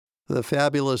The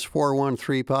Fabulous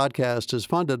 413 podcast is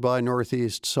funded by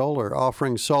Northeast Solar,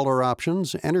 offering solar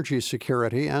options, energy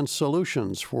security, and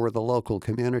solutions for the local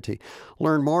community.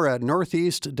 Learn more at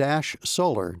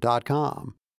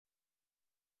northeast-solar.com.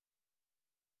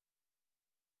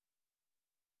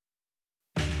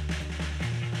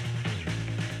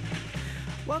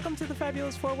 Welcome to the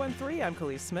Fabulous 413. I'm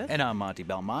Khalees Smith. And I'm Monty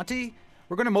Belmonte.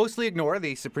 We're going to mostly ignore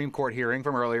the Supreme Court hearing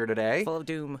from earlier today. Full of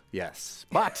doom. Yes.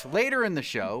 But later in the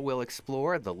show, we'll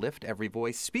explore the Lift Every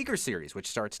Voice speaker series, which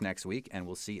starts next week, and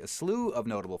we'll see a slew of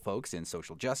notable folks in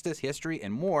social justice, history,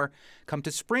 and more come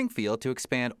to Springfield to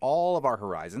expand all of our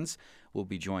horizons. We'll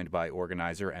be joined by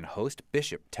organizer and host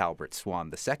Bishop Talbert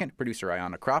Swan II, producer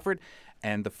Ayanna Crawford,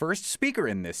 and the first speaker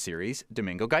in this series,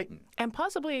 Domingo Guyton. And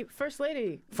possibly First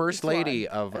Lady. First Lady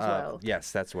of, well.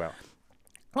 Yes, that's well.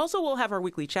 Also, we'll have our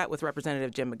weekly chat with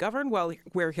Representative Jim McGovern,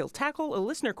 where he'll tackle a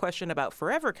listener question about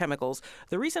forever chemicals,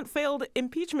 the recent failed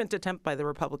impeachment attempt by the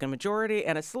Republican majority,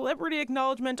 and a celebrity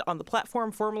acknowledgement on the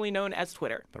platform formerly known as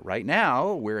Twitter. But right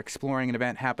now, we're exploring an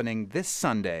event happening this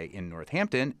Sunday in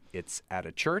Northampton. It's at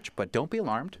a church, but don't be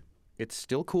alarmed. It's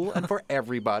still cool and for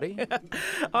everybody.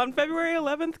 On February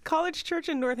 11th, College Church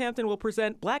in Northampton will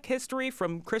present Black History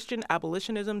from Christian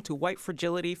Abolitionism to White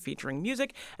Fragility, featuring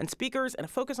music and speakers and a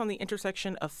focus on the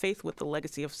intersection of faith with the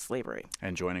legacy of slavery.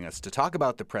 And joining us to talk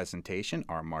about the presentation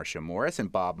are Marcia Morris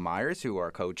and Bob Myers, who are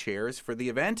co-chairs for the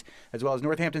event, as well as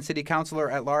Northampton City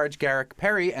Councilor at Large Garrick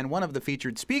Perry, and one of the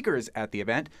featured speakers at the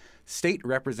event, State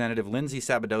Representative Lindsay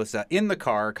Sabadosa, in the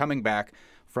car coming back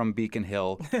from Beacon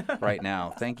Hill right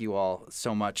now. Thank you all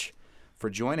so much for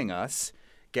joining us.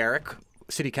 Garrick,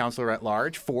 City Councilor at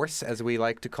Large, Force, as we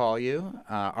like to call you,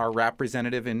 our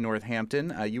representative in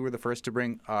Northampton. You were the first to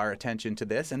bring our attention to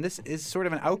this, and this is sort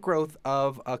of an outgrowth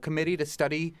of a committee to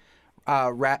study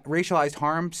racialized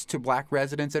harms to Black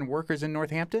residents and workers in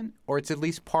Northampton, or it's at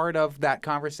least part of that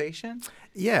conversation?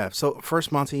 Yeah. So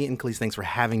first, Monty and Khalees, thanks for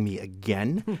having me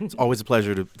again. It's always a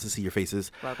pleasure to see your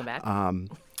faces. Welcome back.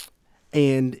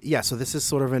 And yeah, so this is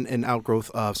sort of an outgrowth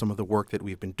of some of the work that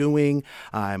we've been doing.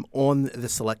 I'm on the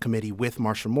select committee with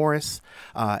Marcia Morris,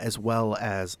 as well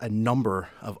as a number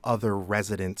of other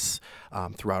residents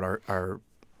throughout our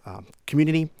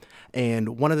community.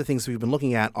 And one of the things we've been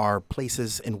looking at are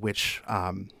places in which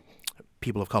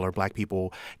people of color, Black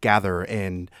people, gather,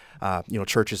 and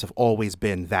churches have always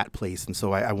been that place. And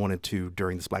so I wanted to,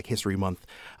 during this Black History Month,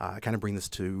 kind of bring this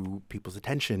to people's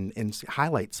attention and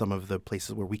highlight some of the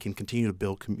places where we can continue to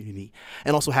build community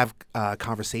and also have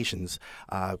conversations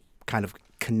kind of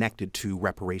connected to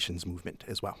reparations movement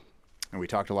as well. And we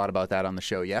talked a lot about that on the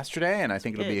show yesterday, and I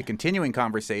think it'll be a continuing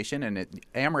conversation. And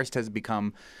Amherst has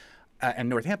become, and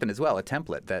Northampton as well, a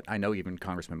template that I know even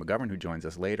Congressman McGovern, who joins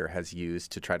us later, has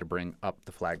used to try to bring up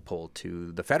the flagpole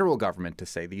to the federal government to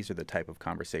say these are the type of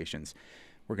conversations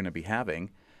we're going to be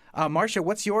having. Marcia,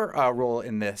 what's your role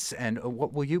in this, and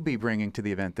what will you be bringing to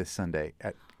the event this Sunday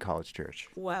at College Church?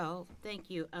 Well, thank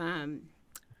you. I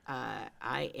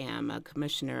am a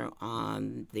commissioner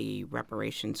on the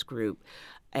reparations group,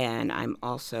 and I'm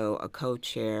also a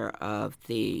co-chair of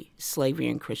the Slavery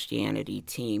and Christianity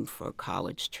team for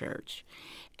College Church.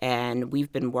 And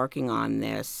we've been working on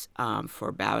this for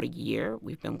about a year.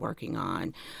 We've been working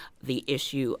on the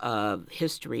issue of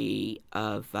history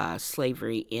of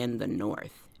slavery in the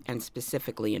North, and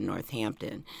specifically in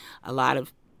Northampton. A lot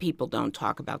of people don't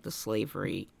talk about the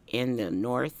slavery in the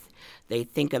North. They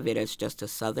think of it as just a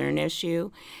Southern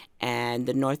issue, and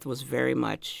the North was very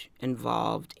much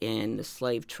involved in the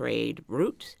slave trade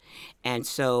route, and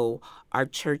so our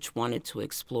church wanted to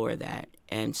explore that.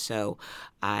 And so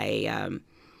I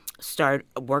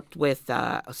worked with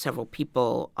several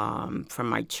people from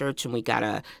my church, and we got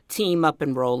a team up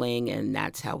and rolling, and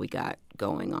that's how we got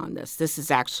going on this. This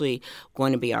is actually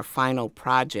going to be our final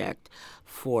project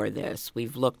for this.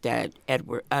 We've looked at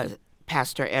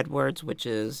Pastor Edwards, which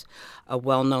is a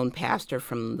well-known pastor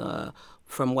from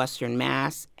Western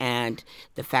Mass, and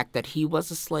the fact that he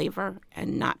was a slaver,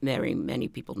 and not very many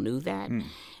people knew that.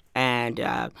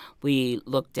 And we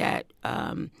looked at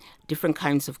different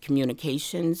kinds of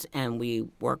communications, and we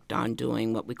worked on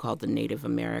doing what we call the Native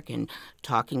American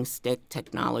talking stick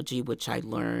technology, which I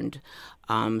learned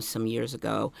some years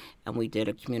ago. And we did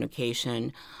a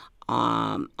communication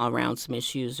around some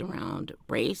issues around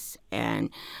race. And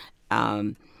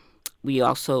we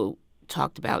also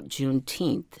talked about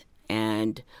Juneteenth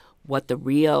and what the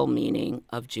real meaning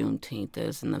of Juneteenth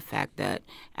is, and the fact that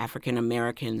African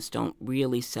Americans don't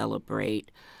really celebrate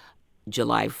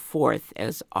July 4th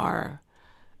as our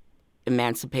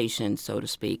emancipation, so to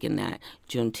speak, and that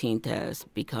Juneteenth has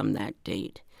become that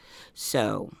date.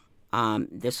 So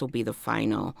this will be the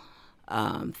final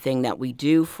thing that we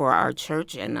do for our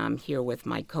church, and I'm here with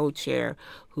my co-chair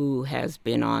who has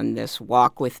been on this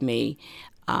walk with me,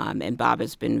 and Bob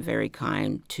has been very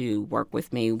kind to work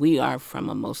with me. We are from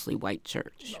a mostly white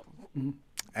church.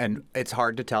 And it's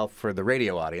hard to tell for the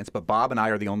radio audience, but Bob and I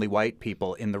are the only white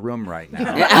people in the room right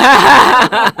now.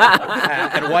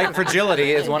 And white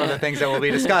fragility is one of the things that will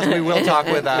be discussed. We will talk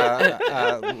with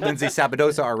Lindsay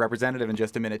Sabadosa, our representative, in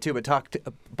just a minute, too. But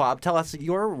Bob, tell us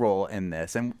your role in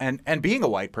this and being a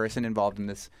white person involved in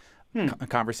this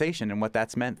conversation and what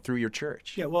that's meant through your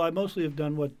church. Yeah, well, I mostly have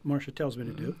done what Marcia tells me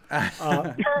to do.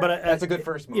 But That's a good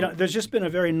first move. There's just been a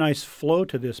very nice flow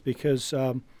to this because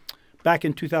back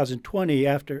in 2020,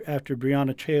 after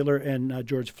Breonna Taylor and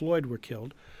George Floyd were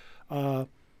killed,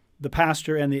 the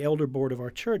pastor and the elder board of our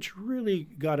church really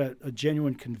got a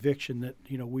genuine conviction that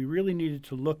we really needed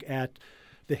to look at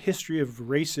the history of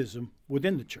racism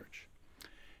within the church.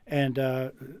 And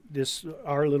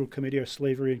our little committee, our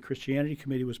Slavery and Christianity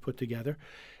Committee, was put together.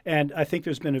 And I think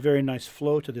there's been a very nice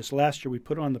flow to this. Last year we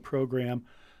put on the program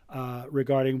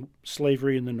regarding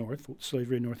slavery in the North,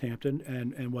 slavery in Northampton,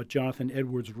 and what Jonathan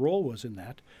Edwards' role was in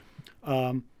that.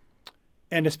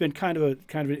 And it's been kind of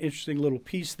an interesting little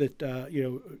piece that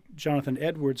Jonathan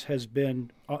Edwards has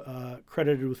been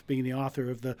credited with being the author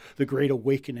of the Great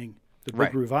Awakening, the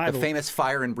big revival, the famous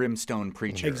fire and brimstone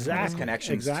preacher. Exactly. His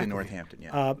connections to Northampton.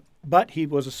 Yeah. But he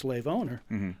was a slave owner.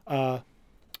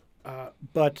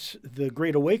 But the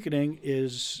Great Awakening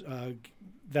is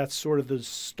that's sort of the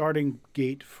starting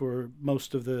gate for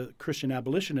most of the Christian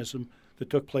abolitionism that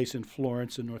took place in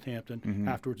Florence and Northampton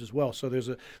afterwards as well. So there's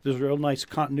a real nice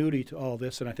continuity to all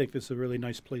this, and I think this is a really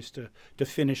nice place to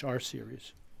finish our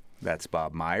series. That's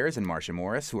Bob Myers and Marcia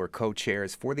Morris, who are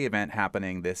co-chairs for the event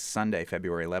happening this Sunday,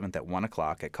 February 11th at 1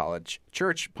 o'clock at College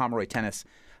Church, Pomeroy Terrace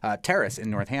in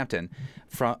Northampton.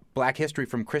 From Black History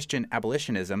from Christian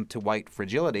Abolitionism to White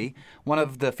Fragility. One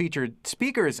of the featured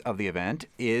speakers of the event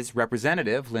is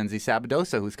Representative Lindsay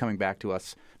Sabadosa, who's coming back to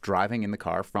us driving in the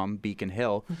car from Beacon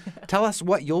Hill. Tell us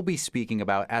what you'll be speaking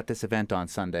about at this event on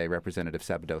Sunday, Representative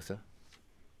Sabadosa.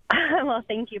 Well,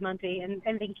 thank you, Monty, and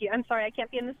thank you. I'm sorry I can't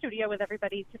be in the studio with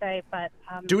everybody today, but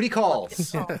Duty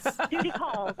calls. Duty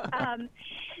calls. I'm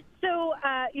still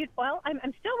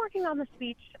working on the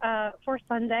speech for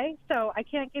Sunday, so I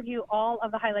can't give you all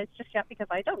of the highlights just yet because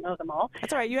I don't know them all.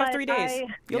 That's all right. You have 3 days.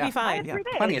 You'll be fine. I have 3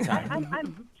 days. Plenty of time.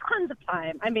 I'm tons of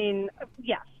time. I mean,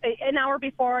 yes, an hour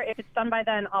before. If it's done by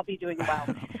then, I'll be doing well.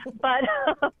 But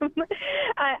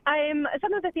I'm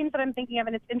some of the themes that I'm thinking of,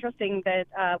 and it's interesting that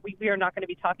we are not going to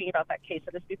be talking about that case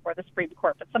that is before the Supreme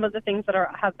Court. But some of the things that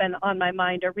have been on my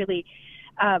mind are really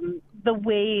the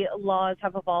way laws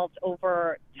have evolved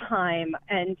over time.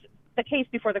 And the case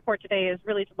before the court today is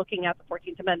really looking at the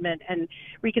 14th Amendment and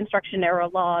Reconstruction era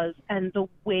laws and the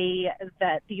way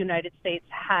that the United States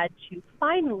had to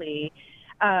finally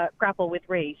grapple with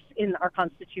race in our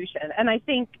Constitution. And I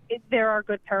think there are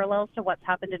good parallels to what's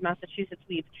happened in Massachusetts.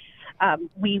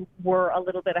 We were a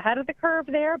little bit ahead of the curve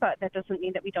there, but that doesn't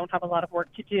mean that we don't have a lot of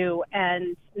work to do.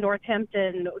 And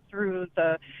Northampton, through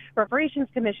the Reparations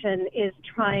Commission, is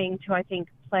trying to, I think,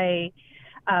 play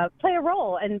a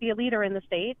role and be a leader in the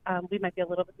state. We might be a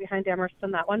little bit behind Amherst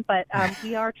on that one, but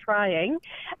we are trying.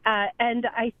 And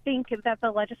I think that the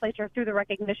legislature, through the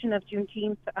recognition of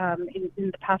Juneteenth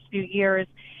in the past few years,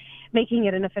 making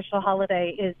it an official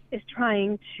holiday is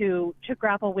trying to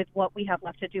grapple with what we have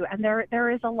left to do. And there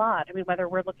is a lot. I mean, whether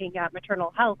we're looking at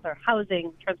maternal health or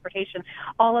housing, transportation,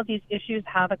 all of these issues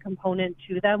have a component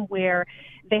to them where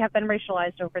they have been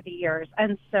racialized over the years.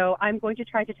 And so I'm going to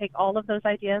try to take all of those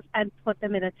ideas and put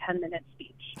them in a 10-minute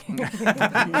speech.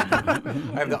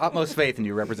 I have the utmost faith in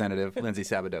you, Representative Lindsay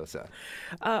Sabadosa.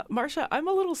 Marcia, I'm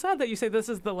a little sad that you say this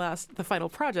is the final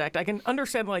project. I can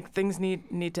understand things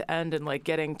need to end and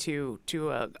getting to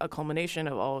a culmination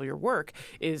of all your work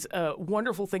is a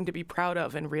wonderful thing to be proud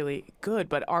of and really good.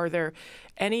 But are there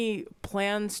any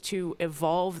plans to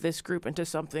evolve this group into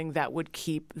something that would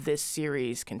keep this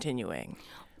series continuing?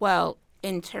 Well,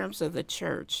 in terms of the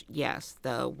church, yes,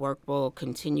 the work will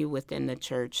continue within the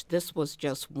church. This was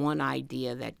just one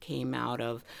idea that came out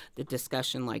of the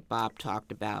discussion like Bob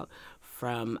talked about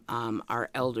from our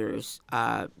elders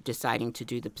deciding to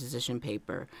do the position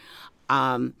paper.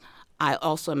 I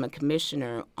also am a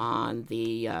commissioner on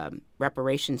the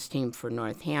reparations team for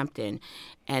Northampton,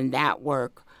 and that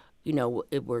work,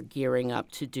 we're gearing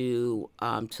up to do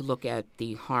to look at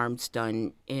the harms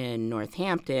done in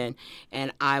Northampton,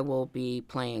 and I will be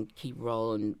playing a key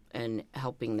role in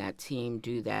helping that team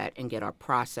do that and get our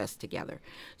process together.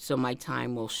 So my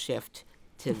time will shift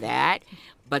to that.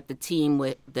 But the team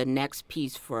with the next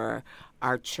piece for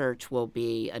our church will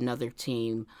be another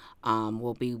team.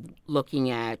 Will be looking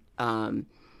at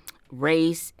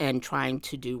race and trying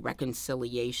to do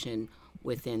reconciliation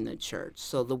within the church.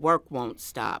 So the work won't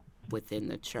stop within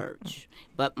the church,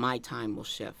 but my time will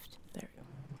shift. There you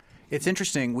go. It's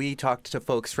interesting. We talked to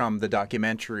folks from the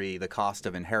documentary The Cost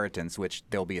of Inheritance, which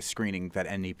there'll be a screening that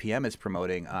NEPM is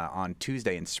promoting on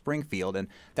Tuesday in Springfield. And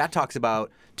that talks about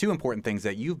two important things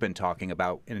that you've been talking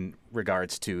about in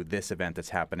regards to this event that's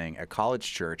happening at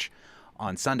College Church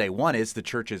on Sunday. One is the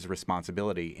church's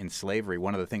responsibility in slavery.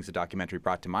 One of the things the documentary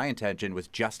brought to my attention was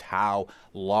just how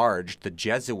large the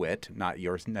Jesuit, not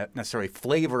your necessarily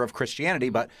flavor of Christianity,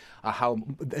 but how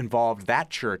involved that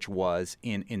church was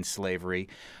in slavery.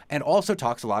 And also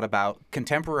talks a lot about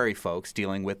contemporary folks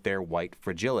dealing with their white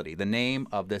fragility. The name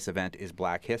of this event is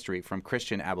Black History, from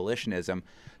Christian Abolitionism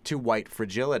to White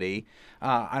Fragility.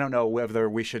 I don't know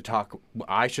whether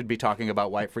I should be talking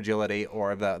about white fragility,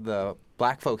 or the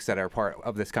Black folks that are part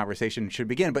of this conversation should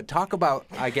begin. But talk about,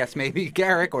 I guess, maybe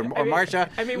Garrick or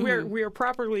Marcia. I mean, we are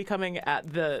properly coming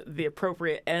at the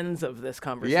appropriate ends of this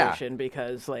conversation,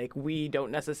 because like we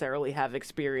don't necessarily have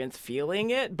experience feeling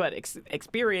it, but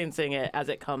experiencing it as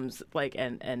it comes, like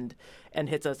and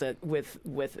hits us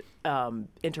with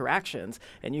interactions.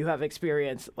 And you have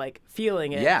experience like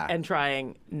feeling it and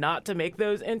trying not to make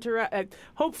those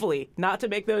hopefully not to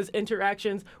make those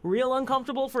interactions real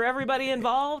uncomfortable for everybody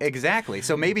involved. Exactly.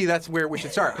 So maybe that's where we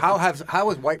should start. How has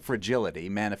white fragility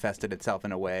manifested itself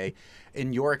in a way,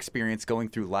 in your experience going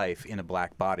through life in a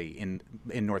Black body in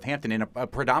Northampton in a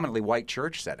predominantly white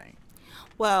church setting?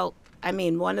 Well, I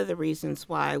mean, one of the reasons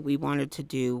why we wanted to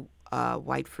do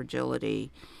white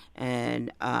fragility,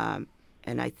 and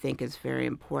I think is very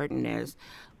important, is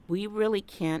we really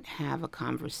can't have a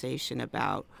conversation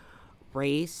about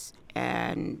race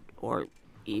or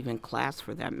even class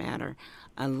for that matter,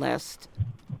 unless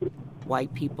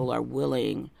white people are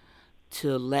willing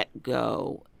to let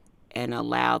go and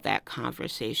allow that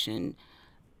conversation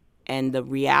and the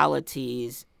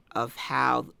realities of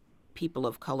how people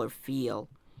of color feel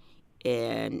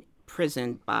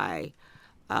imprisoned by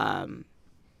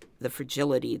the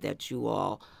fragility that you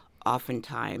all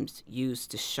oftentimes use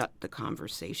to shut the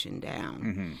conversation down.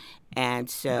 Mm-hmm. And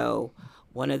so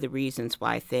one of the reasons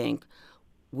why I think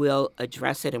we'll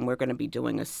address it, and we're going to be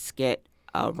doing a skit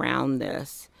around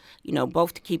this,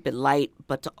 both to keep it light,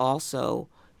 but to also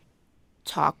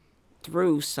talk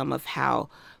through some of how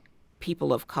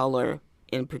people of color,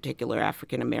 in particular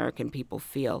African American people,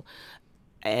 feel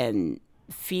and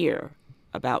fear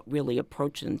about really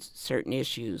approaching certain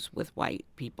issues with white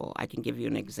people. I can give you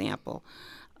an example.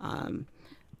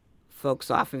 Folks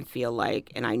often feel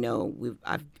like, and I know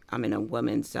I'm in a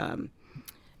women's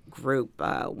group,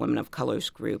 Women of Colors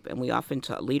group, and we often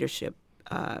talk, leadership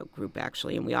group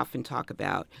actually, and we often talk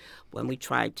about when we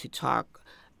try to talk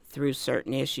through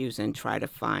certain issues and try to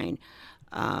find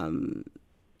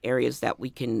areas that we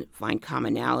can find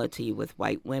commonality with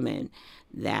white women,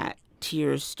 that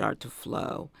tears start to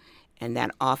flow. And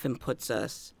that often puts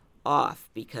us off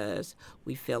because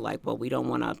we feel like, well, we don't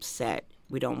want to upset,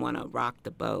 we don't want to rock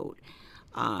the boat.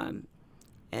 And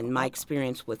my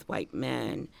experience with white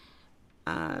men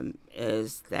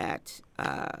is that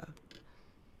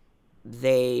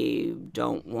they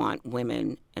don't want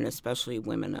women, and especially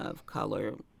women of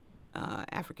color,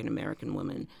 African American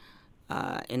women,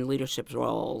 in leadership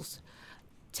roles,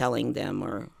 telling them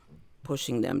or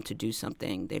pushing them to do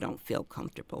something they don't feel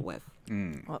comfortable with.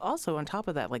 Mm. Well, also on top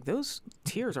of that, like those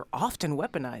tears are often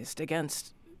weaponized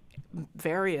against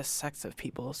various sects of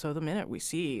people. So the minute we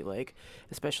see, like,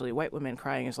 especially white women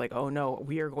crying, is like, oh no,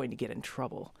 we are going to get in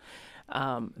trouble.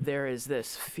 There is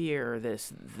this fear,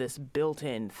 this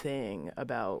built-in thing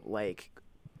about like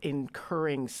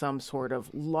incurring some sort of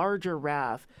larger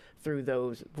wrath through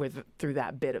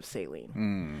that bit of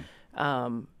saline.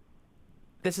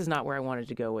 This is not where I wanted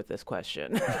to go with this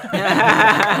question.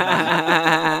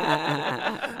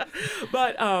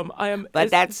 But I am. But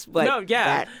that's what. No,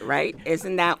 yeah. Right?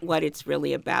 Isn't that what it's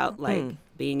really about? Like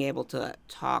being able to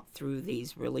talk through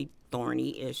these really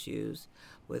thorny issues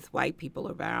with white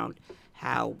people around,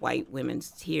 how white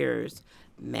women's tears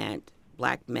meant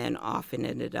Black men often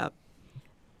ended up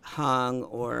hung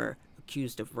or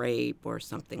accused of rape or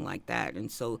something like that.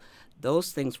 And so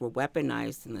those things were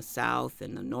weaponized in the South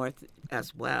and the North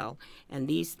as well. And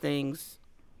these things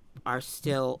are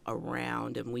still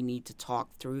around, and we need to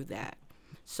talk through that.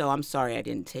 So I'm sorry I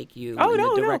didn't take you in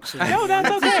the direction. No,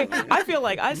 that's okay. I feel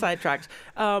like I sidetracked.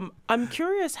 I'm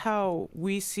curious how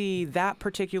we see that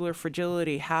particular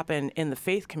fragility happen in the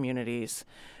faith communities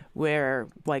where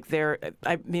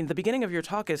I mean, the beginning of your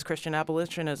talk is Christian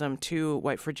abolitionism to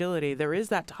white fragility. There is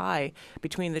that tie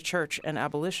between the church and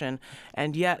abolition,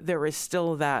 and yet there is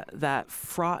still that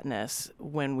fraughtness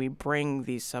when we bring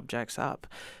these subjects up.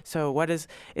 So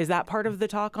is that part of the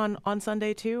talk on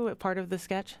Sunday too, part of the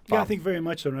sketch? Yeah, I think very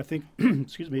much so. And I think,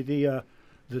 excuse me,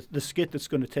 the skit that's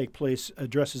going to take place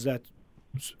addresses that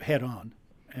head on.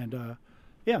 And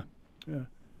yeah.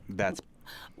 That's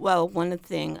Well, one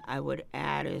thing I would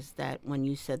add is that when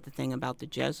you said the thing about the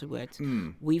Jesuits,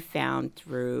 we found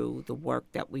through the work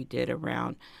that we did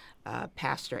around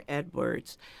Pastor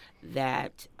Edwards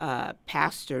that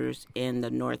pastors in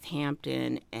the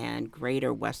Northampton and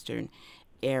greater Western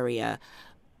area,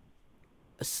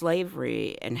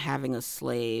 slavery and having a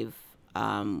slave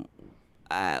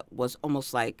was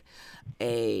almost like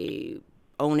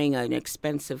owning an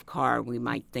expensive car. We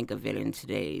might think of it in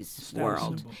today's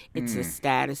world. Symbol. It's a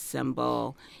status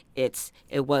symbol. It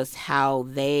was how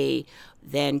they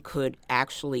then could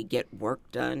actually get work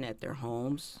done at their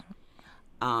homes.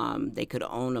 They could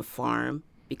own a farm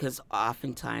because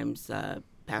oftentimes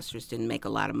pastors didn't make a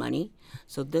lot of money.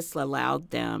 So this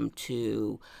allowed them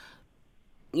to,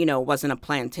 it wasn't a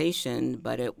plantation,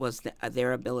 but it was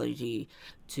their ability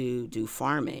to do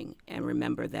farming. And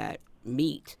remember that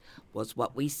meat was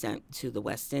what we sent to the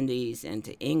West Indies and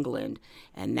to England,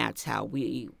 and that's how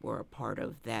we were a part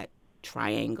of that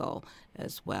triangle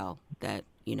as well.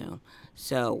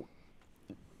 So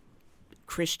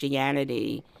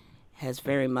Christianity has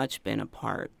very much been a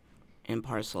part and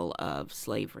parcel of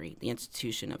slavery, the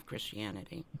institution of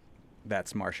Christianity.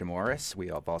 That's Marcia Morris. We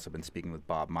have also been speaking with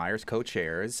Bob Myers,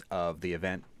 co-chairs of the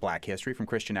event Black History from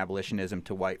Christian Abolitionism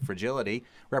to White Fragility.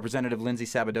 Representative Lindsay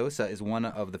Sabadosa is one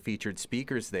of the featured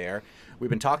speakers there. We've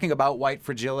been talking about white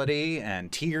fragility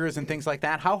and tears and things like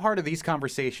that. How hard are these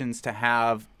conversations to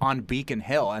have on Beacon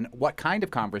Hill, and what kind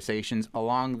of conversations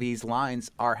along these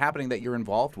lines are happening that you're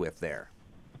involved with there?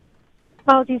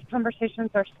 Well, these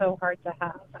conversations are so hard to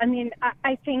have. I mean,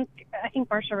 I think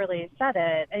Marcia really said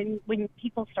it. And when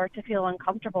people start to feel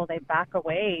uncomfortable, they back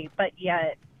away. But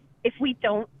yet, if we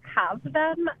don't have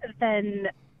them, then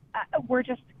we're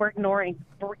ignoring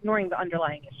the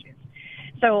underlying issues.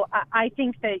 So I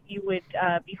think that you would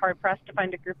be hard pressed to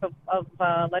find a group of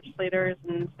legislators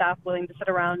and staff willing to sit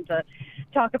around to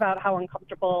talk about how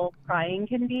uncomfortable crying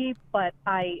can be. But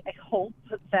I hope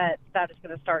that is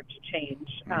going to start to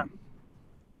change.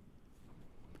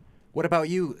 What about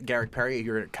you, Garrick Perry?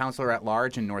 You're a counselor at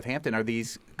large in Northampton. Are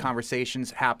these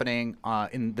conversations happening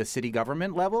in the city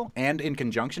government level and in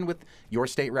conjunction with your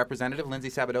state representative, Lindsay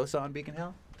Sabadosa, on Beacon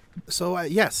Hill? So,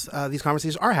 yes, these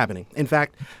conversations are happening. In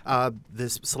fact,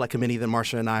 this select committee that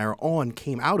Marcia and I are on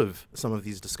came out of some of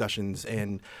these discussions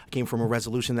and came from a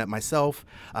resolution that myself,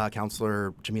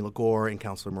 Councilor Jamila Gore, and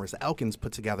Councilor Marissa Elkins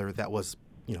put together that was,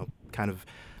 kind of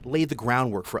laid the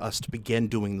groundwork for us to begin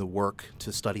doing the work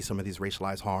to study some of these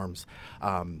racialized harms.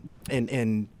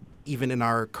 And even in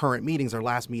our current meetings, our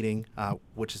last meeting,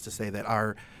 which is to say that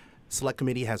our select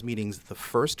committee has meetings the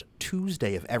first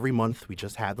Tuesday of every month. We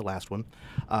just had the last one.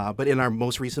 But in our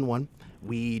most recent one,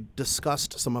 we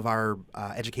discussed some of our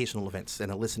educational events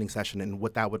and a listening session and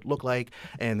what that would look like.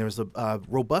 And there was a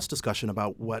robust discussion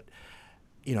about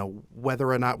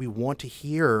whether or not we want to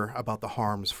hear about the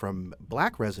harms from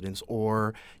Black residents,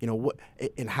 or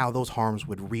and how those harms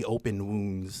would reopen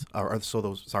wounds, so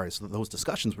those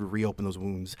discussions would reopen those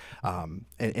wounds,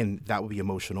 and that would be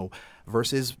emotional.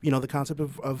 Versus the concept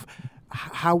of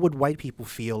how would white people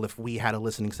feel if we had a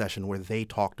listening session where they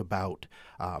talked about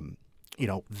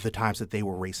the times that they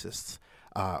were racists.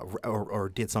 Or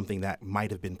did something that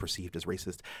might have been perceived as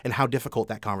racist, and how difficult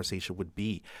that conversation would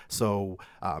be. So,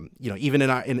 even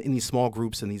in these small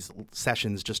groups and these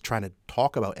sessions, just trying to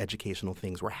talk about educational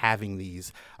things, we're having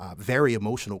these very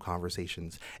emotional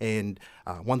conversations. And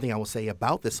one thing I will say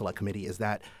about this select committee is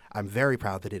that I'm very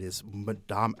proud that it is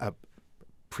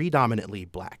predominantly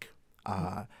Black,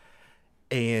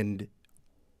 and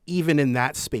even in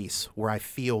that space where I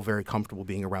feel very comfortable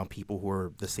being around people who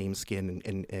are the same skin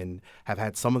and have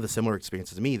had some of the similar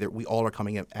experiences as me, that we all are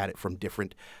coming at it from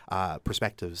different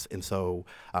perspectives. And so,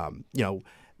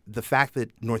 the fact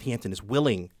that Northampton is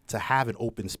willing to have an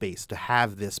open space, to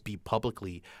have this be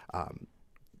publicly,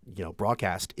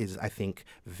 broadcast is, I think,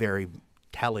 very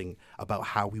telling about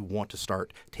how we want to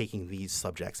start taking these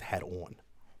subjects head on.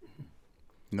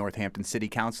 Northampton City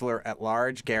Councilor at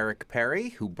Large, Garrick Perry,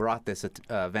 who brought this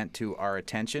event to our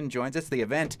attention, joins us. The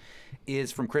event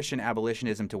is From Christian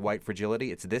Abolitionism to White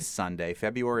Fragility. It's this Sunday,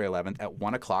 February 11th at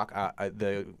 1 o'clock.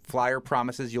 The flyer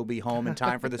promises you'll be home in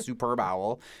time for the Superb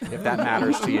Owl, if that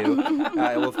matters to you.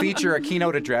 It will feature a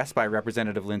keynote address by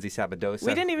Representative Lindsay Sabadosa.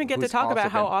 We didn't even get to talk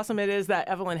about how awesome it is that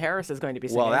Evelyn Harris is going to be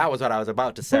singing. Well, that was what I was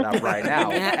about to set up right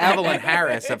now. Evelyn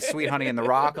Harris of Sweet Honey in the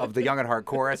Rock, of the Young at Heart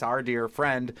Chorus, our dear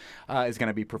friend, is going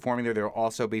to be performing there. There will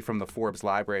also be from the Forbes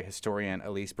Library historian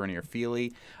Elise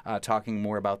Bernier-Feely talking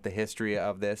more about the history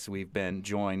of this. We've been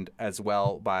joined as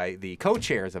well by the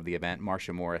co-chairs of the event,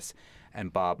 Marcia Morris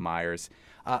and Bob Myers.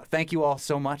 Thank you all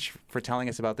so much for telling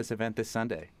us about this event this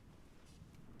Sunday.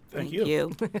 Thank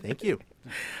you. Thank you.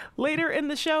 Later in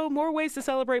the show, more ways to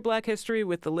celebrate Black history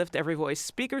with the Lift Every Voice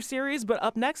speaker series. But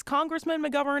up next, Congressman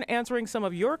McGovern answering some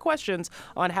of your questions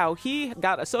on how he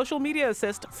got a social media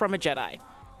assist from a Jedi.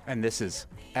 And this is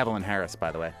Evelyn Harris,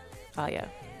 by the way. Oh, yeah.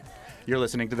 You're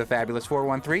listening to the Fabulous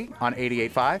 413 on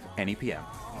 88.5 NEPM.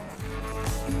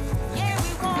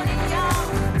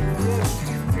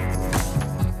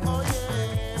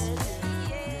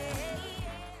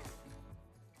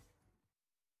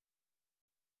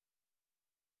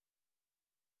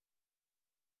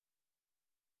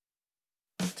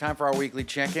 Time for our weekly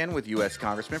check-in with U.S.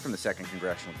 Congressman from the 2nd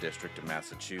Congressional District of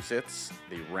Massachusetts,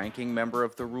 the ranking member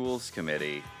of the Rules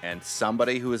Committee, and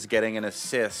somebody who is getting an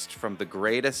assist from the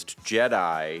greatest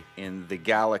Jedi in the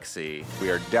galaxy.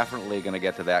 We are definitely going to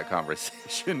get to that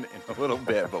conversation in a little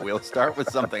bit, but we'll start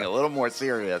with something a little more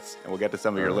serious, and we'll get to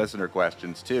some of your listener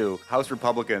questions, too. House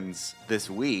Republicans this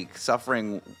week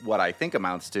suffering what I think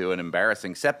amounts to an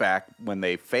embarrassing setback when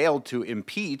they failed to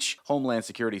impeach Homeland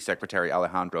Security Secretary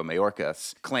Alejandro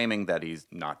Mayorkas, claiming that he's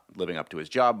not living up to his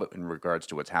job in regards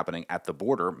to what's happening at the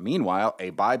border. Meanwhile, a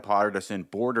bipartisan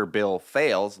border bill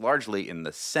fails, largely in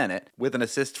the Senate, with an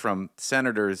assist from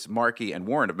Senators Markey and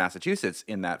Warren of Massachusetts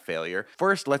in that failure.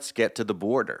 First, let's get to the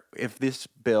border. If this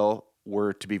bill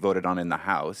were to be voted on in the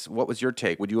House, what was your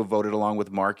take? Would you have voted along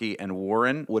with Markey and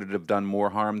Warren? Would it have done more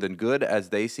harm than good, as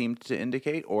they seemed to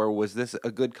indicate? Or was this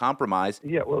a good compromise?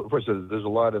 Yeah, well, first, there's a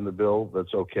lot in the bill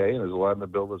that's okay, and there's a lot in the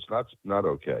bill that's not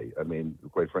okay. I mean,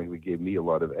 quite frankly, it gave me a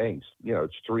lot of angst. You know,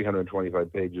 it's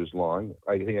 325 pages long.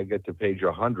 I think I get to page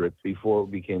 100 before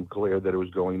it became clear that it was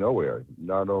going nowhere.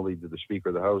 Not only did the Speaker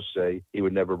of the House say he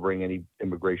would never bring any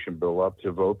immigration bill up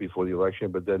to vote before the election,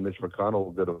 but then Mitch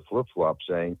McConnell did a flip-flop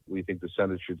saying, we think the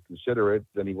Senate should consider it.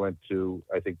 Then he went to,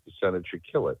 I think the Senate should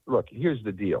kill it. Look, here's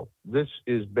the deal. This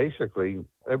is basically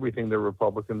everything the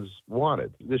Republicans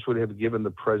wanted. This would have given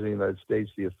the President of the United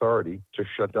States the authority to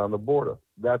shut down the border.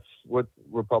 That's what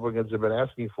Republicans have been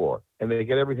asking for. And they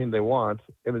get everything they want.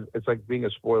 And it's like being a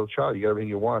spoiled child. You get everything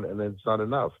you want, and then it's not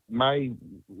enough. My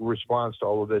response to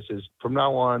all of this is, from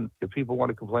now on, if people want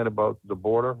to complain about the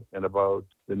border and about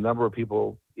the number of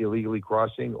people illegally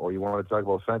crossing, or you want to talk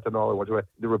about fentanyl or whatever,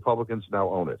 the Republicans now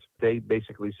own it. They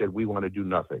basically said, we want to do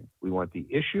nothing. We want the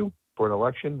issue for an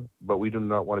election, but we do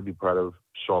not want to be part of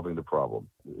solving the problem.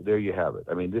 There you have it.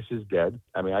 I mean, this is dead.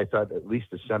 I mean, I thought at least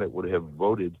the Senate would have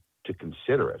voted to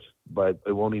consider it, but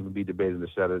it won't even be debated in the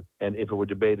Senate. And if it were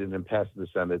debated and passed in the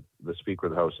Senate, the Speaker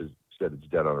of the House has said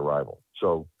it's dead on arrival.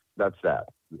 So that's that.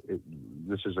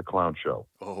 This is a clown show.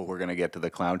 Oh, we're going to get to the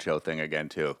clown show thing again,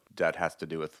 too. That has to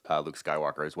do with Luke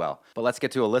Skywalker as well. But let's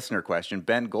get to a listener question.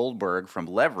 Ben Goldberg from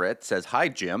Leverett says, hi,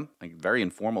 Jim. Like, very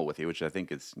informal with you, which I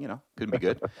think is, could be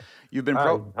good. You've been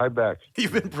Hi, back.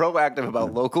 You've been proactive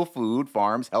about local food,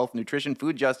 farms, health, nutrition,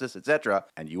 food justice, etc.,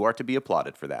 and you are to be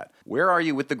applauded for that. Where are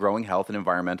you with the growing health and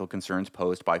environmental concerns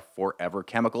posed by forever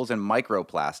chemicals and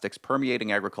microplastics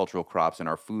permeating agricultural crops and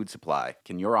our food supply?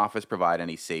 Can your office provide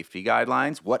any safety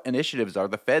guidelines? What initiatives are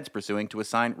the feds pursuing to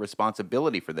assign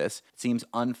responsibility for this? It seems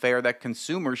unfair that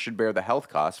consumers should bear the health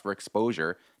costs for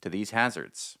exposure to these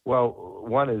hazards. Well,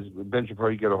 one is, Ben should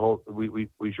probably get a hold, we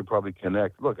should probably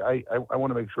connect. Look, I want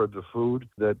to make sure the food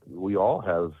that we all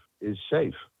have is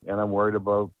safe. And I'm worried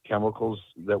about chemicals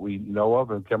that we know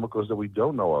of and chemicals that we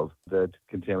don't know of that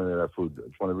contaminate our food.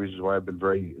 It's one of the reasons why I've been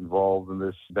very involved in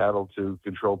this battle to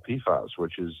control PFAS,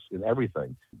 which is in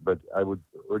everything. But I would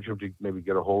urge him to maybe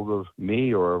get a hold of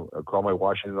me or call my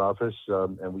Washington office,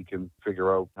 and we can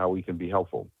figure out how we can be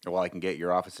helpful. Well, I can get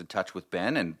your office in touch with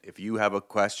Ben, and if you have a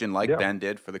question like Ben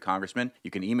did for the congressman,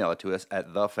 you can email it to us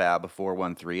at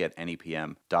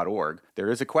thefab413@nepm.org.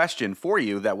 There is a question for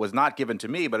you that was not given to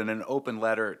me, but in an open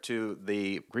letter letter to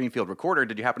the Greenfield Recorder.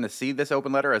 Did you happen to see this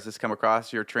open letter? Has this come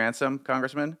across your transom,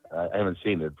 Congressman? I haven't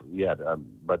seen it yet,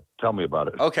 but tell me about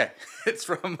it. Okay. It's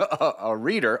from a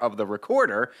reader of the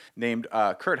Recorder named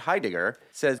Kurt Heidegger.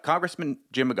 Says Congressman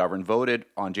Jim McGovern voted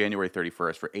on January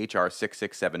 31st for H.R.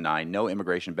 6679, No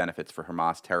Immigration Benefits for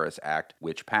Hamas Terrorist Act,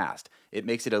 which passed. It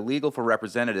makes it illegal for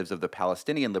representatives of the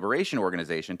Palestinian Liberation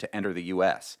Organization to enter the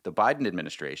U.S. The Biden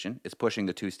administration is pushing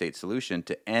the two-state solution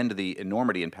to end the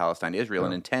enormity in Palestine-Israel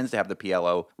and intends to have the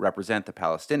PLO represent the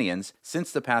Palestinians.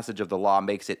 Since the passage of the law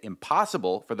makes it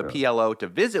impossible for the PLO to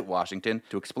visit Washington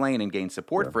to explain and gain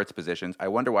support for its positions, I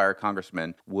wonder why our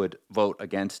congressman would vote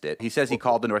against it. He says he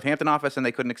called the Northampton office and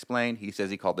they couldn't explain. He says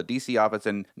he called the D.C. office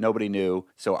and nobody knew.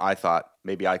 So I thought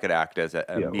maybe I could act as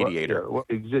a mediator.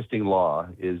 Existing law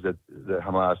is that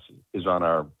Hamas is on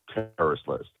our terrorist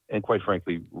list, and quite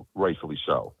frankly, rightfully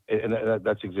so. And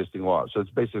that's existing law. So it's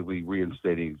basically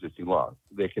reinstating existing law.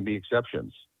 There can be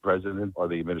exceptions. The president or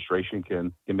the administration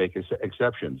can make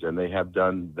exceptions, and they have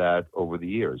done that over the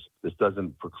years. This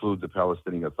doesn't preclude the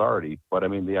Palestinian Authority, but I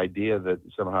mean, the idea that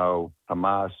somehow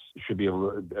Hamas should be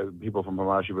able to, people from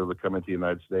Hamas should be able to come into the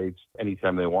United States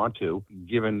anytime they want to,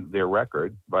 given their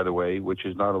record, by the way, which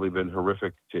has not only been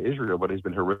horrific to Israel, but has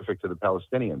been horrific to the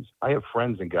Palestinians. I have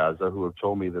friends in Gaza who have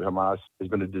told me that Hamas has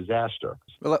been a disaster.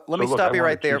 Well, let me stop you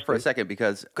right there for a second,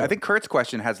 because I think Kurt's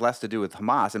question has less to do with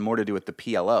Hamas and more to do with the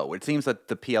PLO. It seems that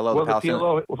the PLO,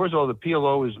 first of all, the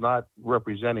PLO is not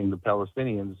representing the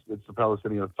Palestinians. It's the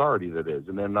Palestinian Authority that is,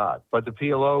 and they're not. But the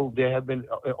PLO, there have been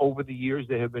over the years,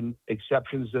 there have been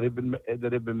exceptions that have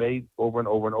been made over and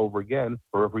over and over again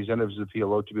for representatives of the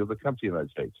PLO to be able to come to the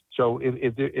United States. So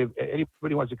if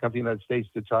anybody wants to come to the United States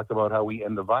to talk about how we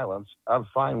end the violence, I'm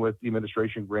fine with the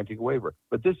administration granting a waiver.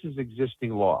 But this is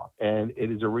existing law, and it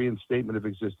is a reinstatement of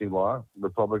existing law.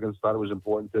 Republicans thought it was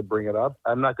important to bring it up.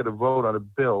 I'm not going to vote on a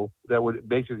bill that would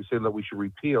basically say that we should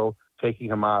repeal taking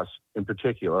Hamas in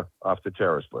particular off the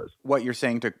terrorist list. What you're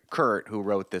saying to Kurt, who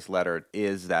wrote this letter,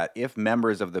 is that if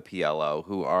members of the PLO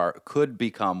who could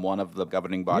become one of the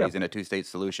governing bodies in a two-state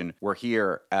solution were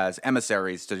here as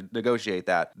emissaries to negotiate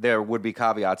that, there would be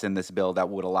caveats in this bill that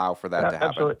would allow for that to happen.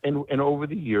 Absolutely. And over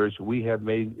the years, we have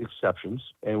made exceptions,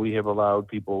 and we have allowed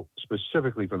people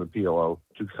specifically from the PLO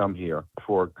to come here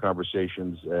for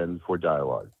conversations and for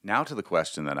dialogue. Now to the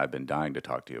question that I've been dying to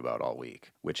talk to you about all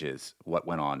week, which is what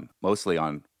went on mostly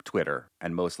on Twitter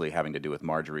and mostly having to do with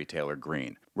Marjorie Taylor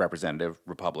Greene, Representative,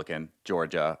 Republican,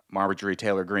 Georgia. Marjorie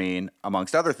Taylor Greene,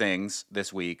 amongst other things,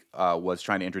 this week was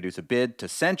trying to introduce a bid to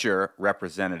censure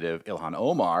Representative Ilhan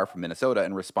Omar from Minnesota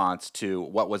in response to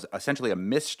what was essentially a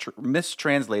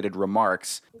mistranslated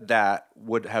remarks that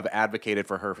would have advocated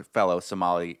for her fellow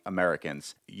Somali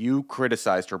Americans. You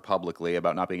criticized her publicly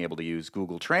about not being able to use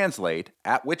Google Translate,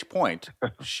 at which point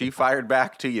she fired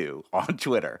back to you on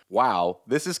Twitter. Wow,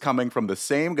 this is coming from the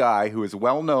same guy who is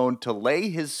well known to lay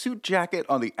his suit jacket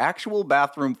on the actual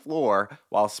bathroom floor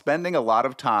while spending a lot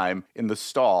of time in the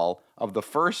stall of the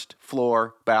first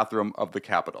floor bathroom of the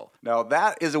Capitol. Now,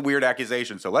 that is a weird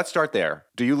accusation, so let's start there.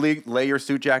 Do you lay your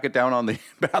suit jacket down on the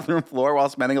bathroom floor while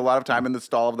spending a lot of time in the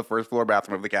stall of the first floor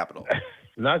bathroom of the Capitol?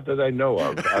 Not that I know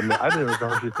of. I mean, I don't even know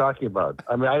what you're talking about.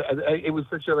 I mean, it was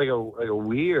such a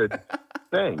weird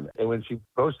thing. And when she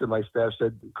posted, my staff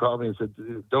called me and said,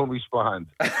 "Don't respond."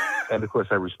 And of course,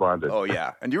 I responded. Oh,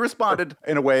 yeah. And you responded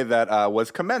in a way that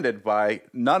was commended by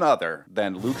none other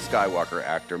than Luke Skywalker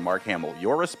actor Mark Hamill.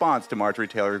 Your response to Marjorie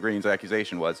Taylor Greene's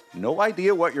accusation was, "No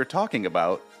idea what you're talking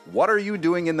about. What are you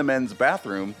doing in the men's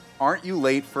bathroom? Aren't you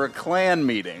late for a Klan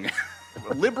meeting?"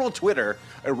 Liberal Twitter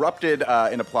erupted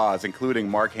in applause, including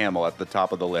Mark Hamill at the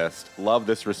top of the list. Love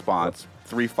this response.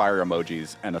 3 fire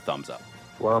emojis and a thumbs up.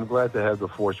 Well, I'm glad to have the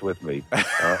force with me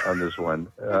on this one.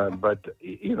 But,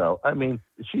 I mean,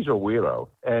 she's a weirdo.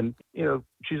 And,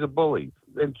 she's a bully.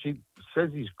 And she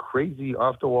says these crazy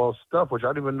off-the-wall stuff, which I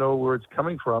don't even know where it's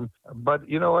coming from. But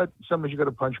you know what? Sometimes you got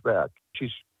to punch back.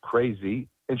 She's crazy.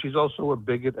 And she's also a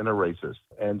bigot and a racist.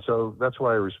 And so that's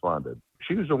why I responded.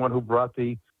 She was the one who brought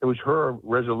it was her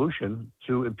resolution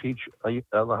to impeach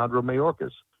Alejandro Mayorkas.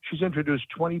 She's introduced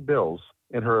 20 bills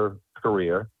in her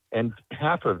career, and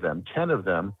half of them, 10 of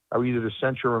them, are either to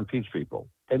censure or impeach people.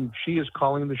 And she is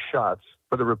calling the shots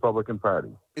for the Republican Party.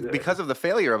 Because of the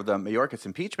failure of the Mayorkas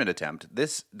impeachment attempt,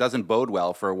 this doesn't bode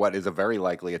well for what is a very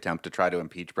likely attempt to try to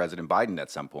impeach President Biden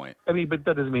at some point. I mean, but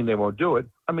that doesn't mean they won't do it.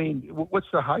 I mean, what's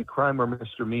the high crime or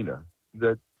misdemeanor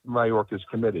that Mayorkas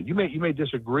committed. You may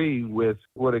disagree with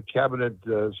what a cabinet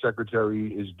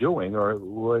secretary is doing or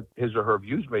what his or her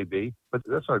views may be, but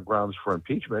that's not grounds for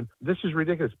impeachment. This is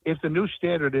ridiculous. If the new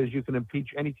standard is you can impeach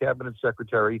any cabinet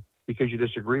secretary because you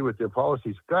disagree with their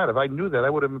policies, God, if I knew that, I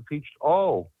would have impeached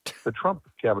all the Trump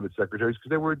cabinet secretaries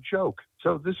because they were a joke.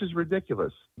 So this is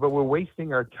ridiculous. But we're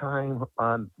wasting our time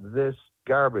on this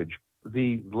garbage.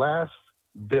 The last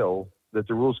bill that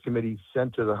the Rules Committee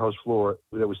sent to the House floor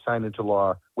that was signed into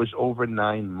law was over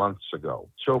 9 months ago.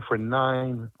 So for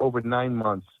over 9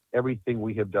 months, everything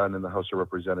we have done in the House of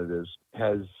Representatives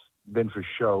has been for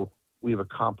show. We have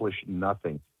accomplished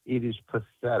nothing. It is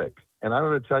pathetic. And I'm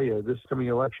going to tell you, this coming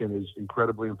election is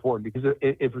incredibly important because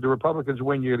if the Republicans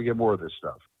win, you're going to get more of this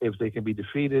stuff. If they can be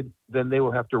defeated, then they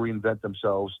will have to reinvent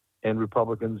themselves, and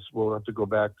Republicans will have to go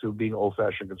back to being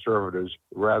old-fashioned conservatives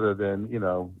rather than,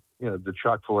 the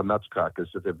chock full of nuts caucus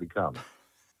that they've become.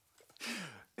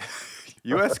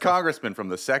 U.S. Congressman from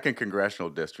the 2nd Congressional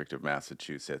District of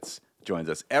Massachusetts joins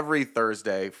us every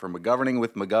Thursday for McGoverning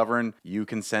with McGovern. You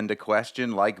can send a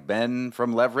question like Ben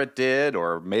from Leverett did,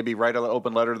 or maybe write an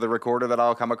open letter to the recorder that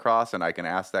I'll come across, and I can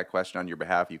ask that question on your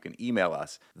behalf. You can email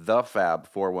us,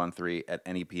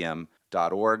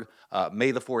 thefab413@nepm.org.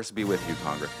 May the force be with you,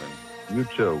 Congressman. You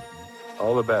too.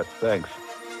 All the best. Thanks.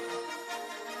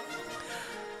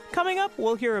 Coming up,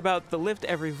 we'll hear about the Lift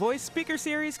Every Voice speaker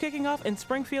series kicking off in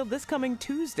Springfield this coming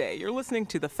Tuesday. You're listening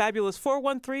to the Fabulous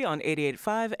 413 on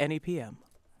 88.5 NEPM.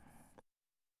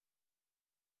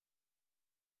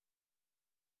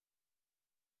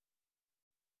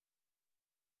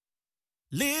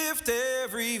 Lift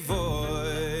every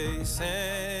voice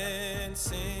and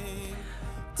sing.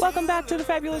 Welcome back to the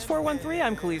Fabulous 413.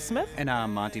 I'm Khalees Smith. And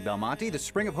I'm Monty Belmonte. The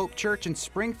Spring of Hope Church in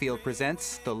Springfield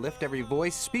presents the Lift Every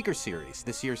Voice speaker series.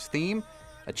 This year's theme,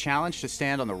 a challenge to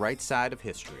stand on the right side of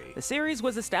history. The series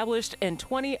was established in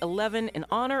 2011 in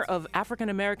honor of African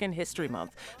American History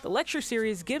Month. The lecture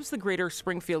series gives the greater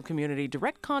Springfield community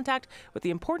direct contact with the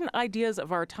important ideas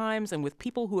of our times and with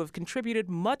people who have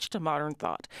contributed much to modern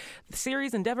thought. The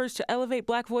series endeavors to elevate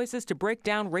Black voices to break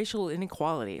down racial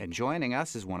inequality. And joining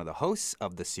us is one of the hosts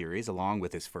of the series, along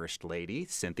with his First Lady,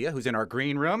 Cynthia, who's in our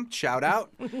green room. Shout out.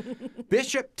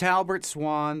 Bishop Talbert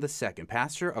Swan II,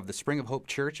 pastor of the Spring of Hope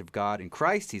Church of God in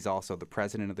Christ. He's also the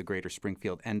president of the Greater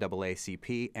Springfield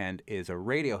NAACP and is a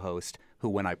radio host who,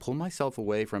 when I pull myself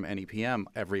away from NEPM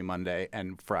every Monday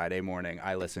and Friday morning,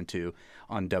 I listen to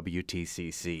on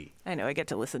WTCC. I know, I get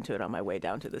to listen to it on my way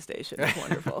down to the station. It's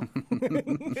wonderful.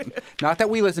 Not that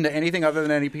we listen to anything other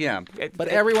than NEPM, but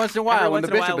every once in a while when the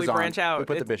bishop is on, branch out. we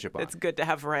put the bishop on. It's good to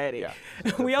have variety. Yeah.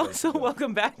 We also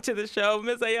welcome back to the show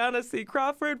Ms. Ayanna C.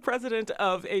 Crawford, president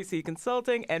of AC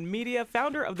Consulting and Media,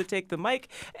 founder of Take the Mic,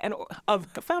 and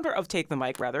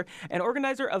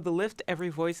organizer of the Lift Every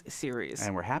Voice series.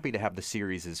 And we're happy to have the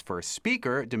series' first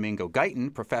speaker, Domingo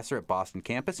Guyton, professor at Boston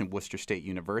campus and Worcester State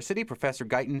University. Professor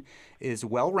Guyton is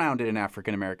well-rounded in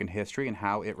African American history and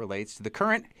how it relates to the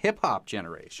current hip-hop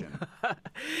generation.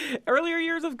 Earlier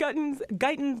years of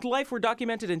Guyton's life were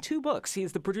documented in 2 books. He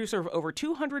is the producer of over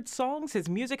 200 songs. His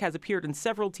music has appeared in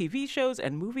several TV shows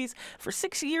and movies. For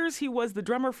 6 years, he was the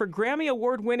drummer for Grammy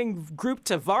Award-winning group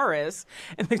Tavares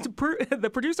and the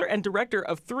producer and director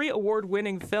of 3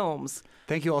 award-winning films.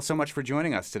 Thank you all so much for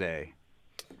joining us today.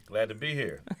 Glad to be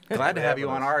here. Glad to have you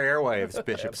on our airwaves,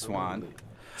 Bishop Swan.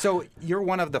 So you're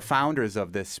one of the founders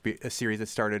of this series that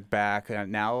started back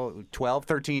now 12,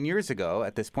 13 years ago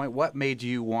at this point. What made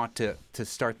you want to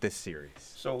start this series?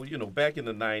 So, back in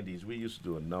the 90s, we used to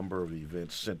do a number of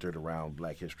events centered around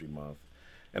Black History Month.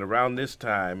 And around this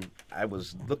time, I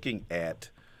was looking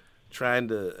at trying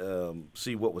to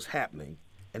see what was happening,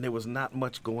 and there was not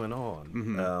much going on.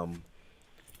 Mm-hmm.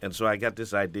 And so I got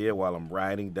this idea while I'm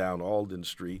riding down Alden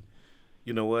Street.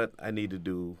 You know what? I need to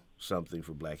do something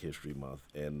for Black History Month,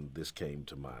 and this came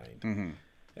to mind. Mm-hmm.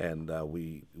 And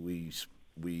we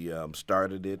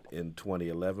started it in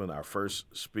 2011. Our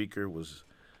first speaker was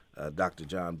Dr.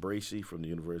 John Bracey from the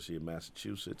University of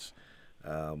Massachusetts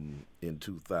in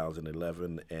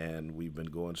 2011, and we've been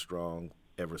going strong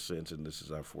ever since, and this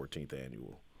is our 14th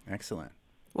annual. Excellent.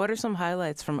 What are some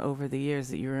highlights from over the years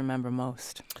that you remember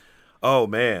most? Oh,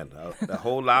 man, a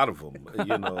whole lot of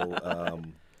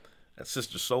them.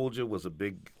 Sister Soldier was a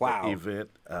big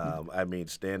event.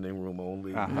 Standing room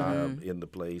only in the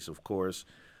place, of course.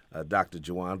 Dr.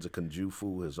 Jawanza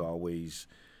Kunjufu has always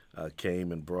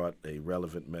came and brought a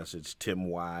relevant message.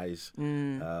 Tim Wise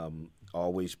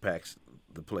always packs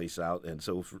the place out. And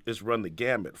so it's run the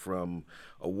gamut from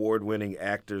award-winning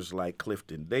actors like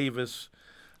Clifton Davis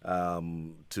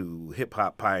to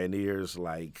hip-hop pioneers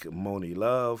like Moni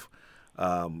Love.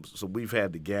 So we've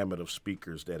had the gamut of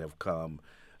speakers that have come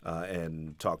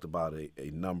and talked about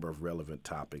a number of relevant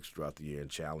topics throughout the year and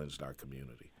challenged our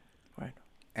community. Right.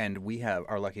 And we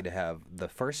are lucky to have the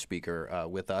first speaker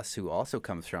with us, who also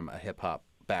comes from a hip hop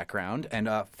background and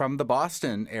from the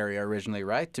Boston area originally,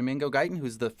 right? Domingo Guyton,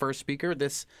 who's the first speaker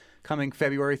this coming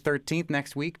February 13th,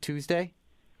 next week, Tuesday.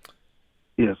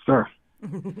 Yes, sir.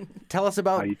 Tell us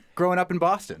about growing up in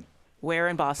Boston. Where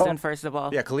in Boston, first of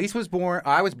all? Yeah, Khalees was born.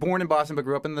 I was born in Boston, but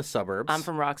grew up in the suburbs. I'm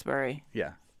from Roxbury.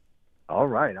 Yeah. All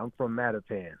right, I'm from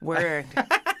Mattapan. Where?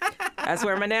 That's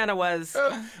where my Nana was.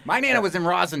 My Nana was in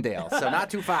Rosendale, so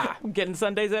not too far. Getting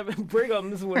Sundays at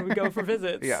Brigham's when we go for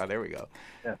visits. Yeah, there we go.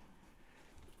 Yeah.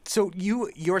 So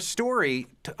your story,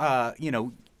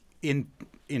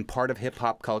 in part of hip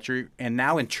hop culture and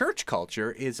now in church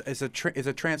culture is a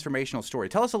transformational story.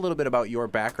 Tell us a little bit about your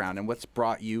background and what's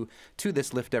brought you to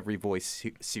this Lift Every Voice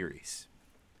series.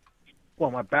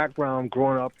 Well, my background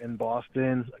growing up in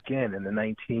Boston, again, in the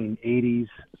 1980s,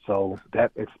 so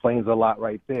that explains a lot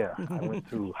right there. I went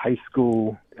to high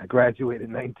school. I graduated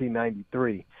in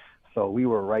 1993. So we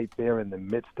were right there in the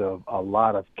midst of a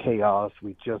lot of chaos.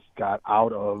 We just got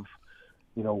out of,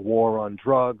 war on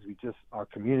drugs. Our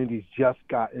communities just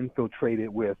got infiltrated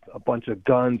with a bunch of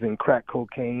guns and crack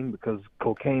cocaine, because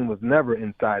cocaine was never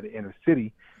inside the inner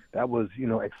city. That was,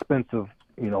 expensive,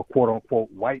 quote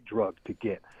unquote, white drug to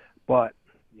get. But,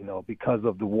 because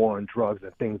of the war on drugs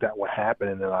and things that were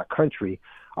happening in our country,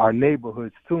 our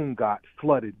neighborhoods soon got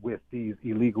flooded with these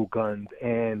illegal guns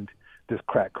and this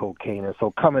crack cocaine. And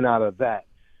so coming out of that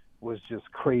was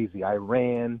just crazy. I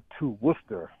ran to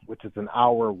Worcester, which is an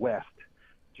hour west,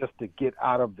 just to get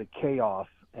out of the chaos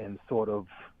and sort of,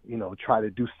 try to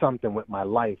do something with my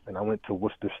life. And I went to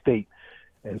Worcester State.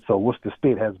 And so Worcester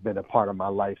State has been a part of my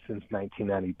life since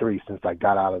 1993, since I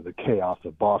got out of the chaos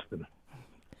of Boston.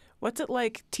 What's it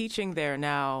like teaching there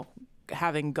now,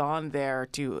 having gone there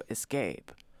to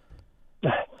escape?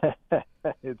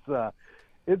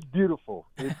 It's beautiful.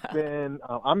 It's been.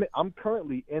 I'm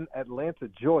currently in Atlanta,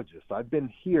 Georgia. So I've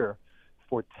been here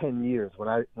for 10 years.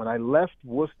 When I left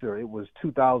Worcester, it was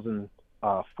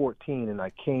 2014, and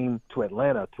I came to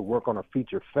Atlanta to work on a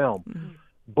feature film. Mm-hmm.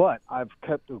 But I've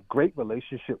kept a great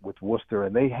relationship with Worcester,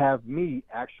 and they have me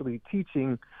actually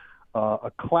teaching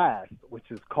a class which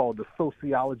is called the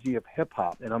Sociology of Hip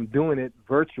Hop, and I'm doing it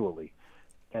virtually.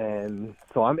 And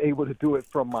so I'm able to do it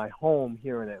from my home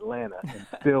here in Atlanta and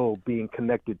still being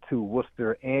connected to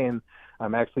Worcester. And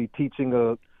I'm actually teaching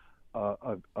a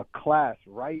class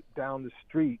right down the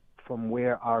street from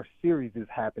where our series is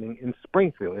happening in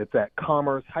Springfield. It's at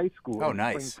Commerce High School. Oh,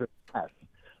 nice. Springfield.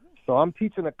 So I'm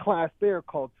teaching a class there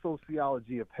called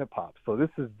Sociology of Hip Hop. So this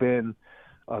has been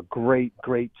a great,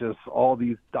 just all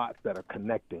these dots that are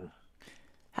connecting.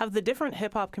 Have the different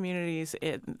hip hop communities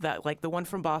that, like the one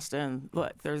from Boston,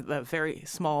 there's the very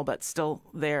small but still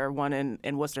there one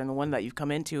in Worcester, and the one that you've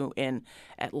come into in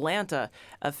Atlanta,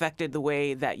 affected the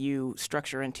way that you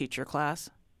structure and teach your class?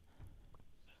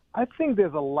 I think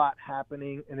there's a lot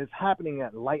happening, and it's happening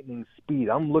at lightning speed.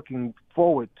 I'm looking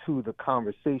forward to the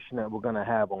conversation that we're going to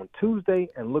have on Tuesday,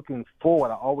 and looking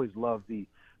forward. I always love the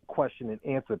question and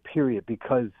answer period,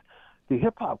 because the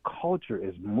hip-hop culture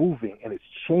is moving and it's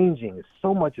changing.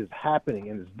 So much is happening,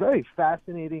 and it's very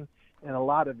fascinating, and a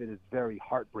lot of it is very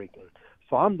heartbreaking.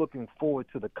 So I'm looking forward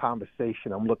to the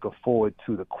conversation. I'm looking forward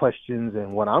to the questions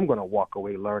and what I'm going to walk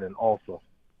away learning also.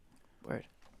 Right.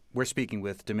 We're speaking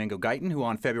with Domingo Guyton, who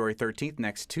on February 13th,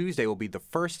 next Tuesday, will be the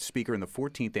first speaker in the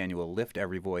 14th annual Lift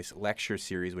Every Voice lecture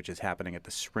series, which is happening at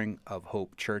the Spring of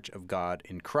Hope Church of God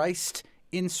in Christ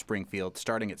in Springfield,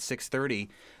 starting at 6:30.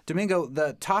 Domingo,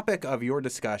 the topic of your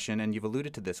discussion, and you've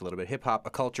alluded to this a little bit, hip-hop, a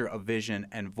culture of vision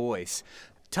and voice.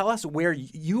 Tell us where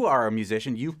you are a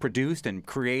musician. You've produced and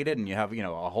created, and you have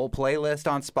a whole playlist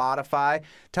on Spotify.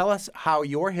 Tell us how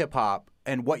your hip-hop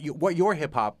and what your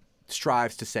hip-hop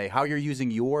strives to say, how you're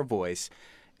using your voice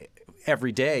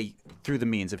every day through the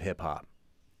means of hip-hop.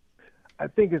 I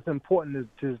think it's important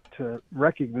to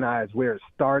recognize where it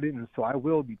started, and so I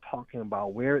will be talking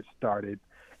about where it started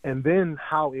and then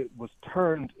how it was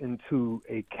turned into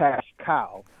a cash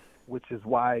cow, which is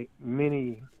why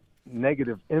many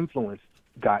negative influence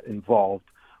got involved,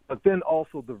 but then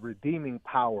also the redeeming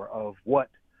power of what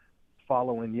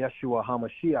following Yeshua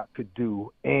HaMashiach could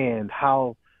do, and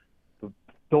how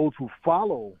those who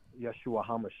follow Yeshua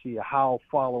HaMashiach, how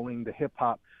following the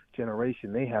hip-hop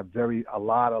generation, they have a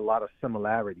lot of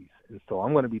similarities. And so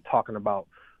I'm going to be talking about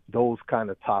those kind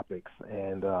of topics.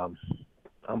 And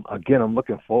I'm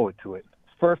looking forward to it.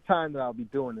 First time that I'll be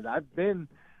doing it. I've been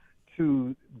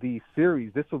to the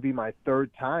series. This will be my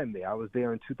third time there. I was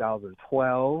there in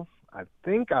 2012. I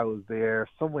think I was there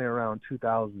somewhere around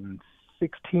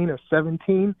 2016 or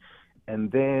 17,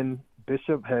 and then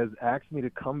Bishop has asked me to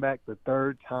come back the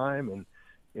third time, and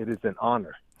it is an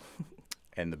honor.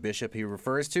 And the bishop he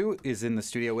refers to is in the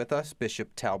studio with us,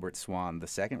 Bishop Talbert Swan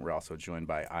II. We're also joined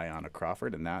by Ayanna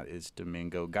Crawford, and that is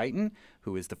Domingo Guyton,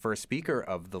 who is the first speaker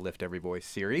of the Lift Every Voice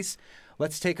series.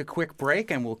 Let's take a quick break,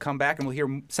 and we'll come back and we'll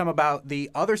hear some about the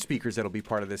other speakers that will be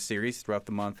part of this series throughout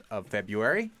the month of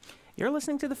February. You're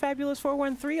listening to the Fabulous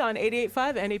 413 on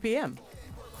 88.5 NEPM.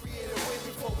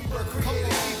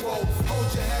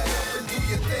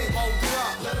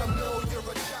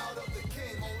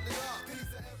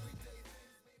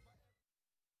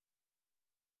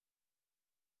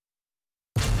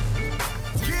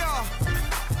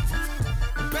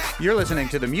 You're listening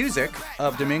to the music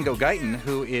of Domingo Guyton,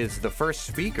 who is the first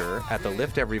speaker at the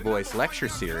Lift Every Voice lecture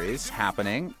series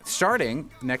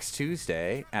starting next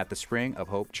Tuesday at the Spring of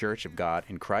Hope Church of God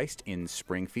in Christ in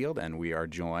Springfield. And we are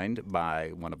joined by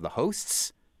one of the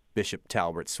hosts, Bishop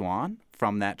Talbert Swan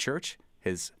from that church,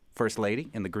 his first lady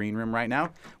in the green room right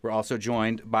now. We're also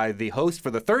joined by the host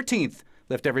for the 13th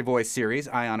Lift Every Voice series,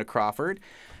 Ayanna Crawford.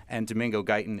 And Domingo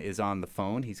Guyton is on the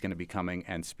phone. He's going to be coming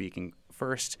and speaking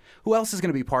first. Who else is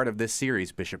going to be part of this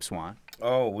series, Bishop Swan?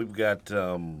 Oh, we've got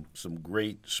some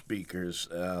great speakers.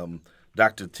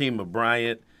 Dr. Tima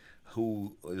Bryant,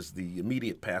 who is the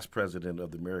immediate past president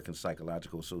of the American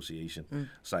Psychological Association,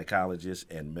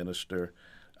 psychologist and minister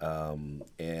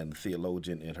and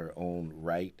theologian in her own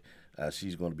right.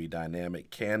 She's going to be dynamic.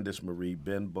 Candace Marie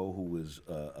Benbow, who is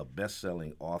a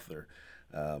best-selling author.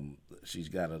 She's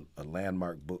got a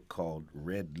landmark book called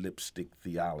Red Lipstick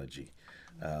Theology.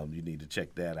 You need to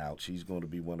check that out. She's going to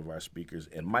be one of our speakers.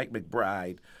 And Mike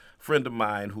McBride, friend of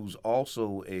mine, who's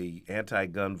also a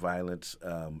anti-gun violence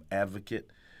advocate,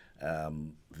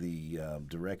 the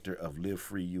director of Live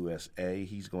Free USA.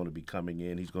 He's going to be coming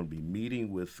in. He's going to be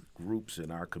meeting with groups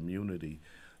in our community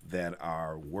that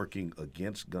are working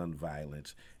against gun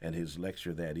violence, and his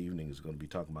lecture that evening is going to be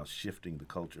talking about shifting the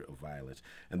culture of violence.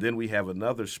 And then we have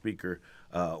another speaker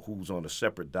who's on a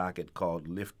separate docket called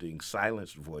Lifting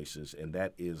Silenced Voices, and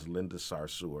that is Linda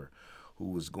Sarsour,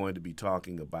 who is going to be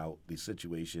talking about the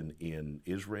situation in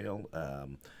Israel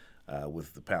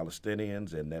with the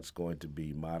Palestinians, and that's going to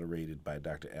be moderated by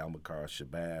Dr. Almakar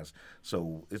Shabazz.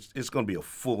 So it's going to be a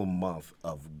full month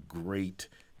of great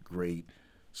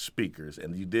speakers.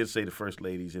 And you did say the First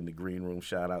Lady's in the green room.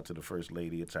 Shout out to the First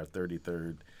Lady. It's our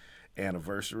 33rd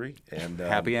anniversary. And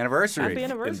happy anniversary. Happy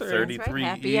anniversary. In 33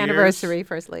 Happy years, anniversary,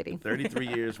 First Lady. 33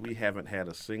 years, we haven't had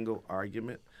a single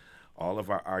argument. All of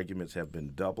our arguments have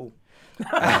been double.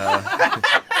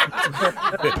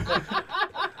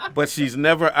 But she's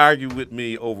never argued with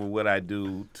me over what I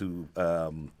do to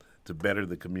better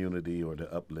the community or to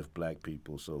uplift black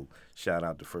people. So shout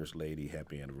out to First Lady.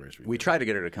 Happy anniversary. We tried to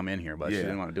get her to come in here, but she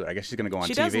didn't want to do it. I guess she's going to go on TV.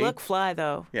 She does look fly,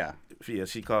 though. Yeah.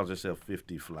 She calls herself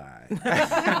 50 Fly.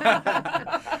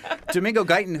 Domingo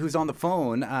Guyton, who's on the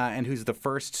phone and who's the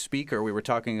first speaker, we were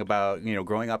talking about,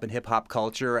 growing up in hip-hop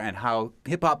culture and how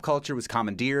hip-hop culture was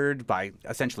commandeered by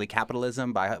essentially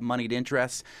capitalism, by moneyed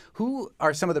interests. Who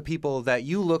are some of the people that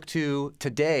you look to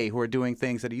today who are doing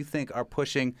things that you think are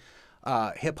pushing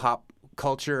hip-hop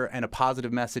culture and a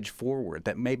positive message forward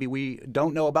that maybe we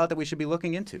don't know about that we should be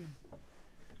looking into?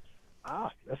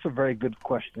 That's a very good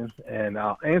question, and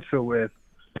I'll answer with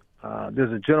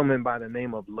there's a gentleman by the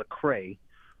name of Lecrae,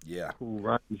 who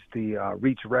runs the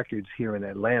Reach Records here in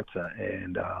Atlanta,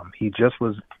 and he just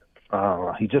won.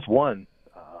 He just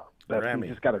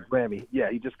got a Grammy.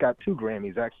 Yeah, he just got 2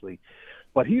 Grammys actually,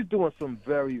 but he's doing some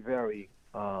very, very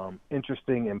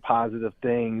interesting and positive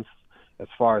things as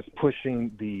far as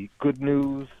pushing the good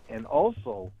news and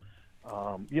also,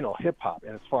 hip-hop,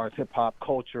 and as far as hip-hop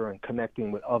culture and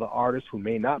connecting with other artists who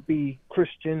may not be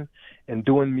Christian and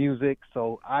doing music.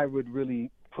 So I would really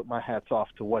put my hats off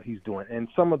to what he's doing. And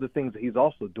some of the things that he's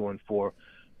also doing for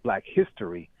Black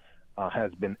history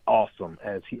has been awesome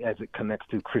as it connects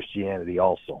to Christianity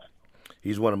also.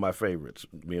 He's one of my favorites.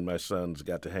 Me and my sons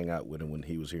got to hang out with him when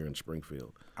he was here in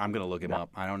Springfield. I'm going to look him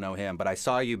up. I don't know him, but I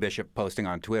saw you, Bishop, posting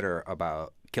on Twitter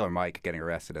about Killer Mike getting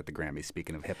arrested at the Grammys,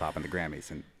 speaking of hip-hop and the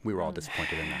Grammys, and we were all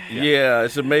disappointed in that. Yeah,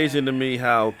 it's amazing to me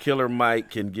how Killer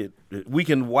Mike we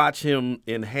can watch him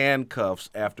in handcuffs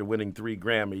after winning 3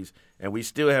 Grammys, and we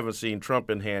still haven't seen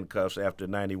Trump in handcuffs after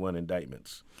 91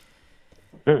 indictments.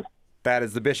 That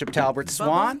is the Bishop Talbert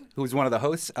Swan, who's one of the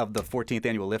hosts of the 14th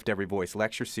Annual Lift Every Voice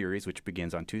lecture series, which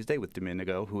begins on Tuesday with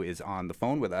Domingo, who is on the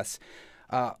phone with us.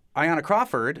 Ayanna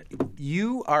Crawford,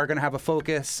 you are going to have a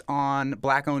focus on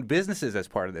Black-owned businesses as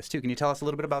part of this, too. Can you tell us a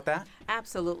little bit about that?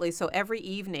 Absolutely. So every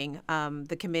evening,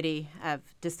 the committee have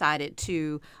decided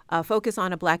to focus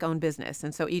on a Black-owned business.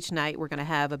 And so each night we're going to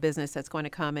have a business that's going to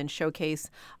come and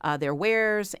showcase their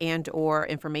wares and or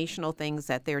informational things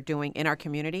that they're doing in our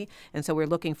community. And so we're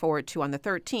looking forward to, on the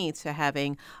 13th, to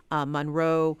having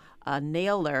Monroe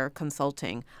Naylor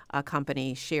Consulting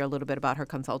Company share a little bit about her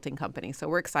consulting company. So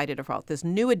we're excited about this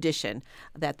new addition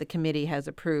that the committee has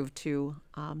approved to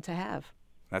have.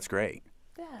 That's great.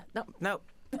 Yeah. No.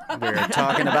 We're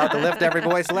talking about the Lift Every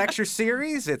Voice lecture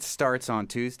series. It starts on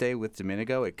Tuesday with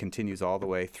Domenico. It continues all the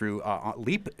way through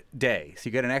Leap Day. So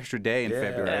you get an extra day in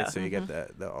February. Yeah. So you get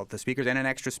the speakers and an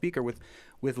extra speaker with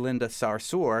Linda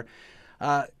Sarsour.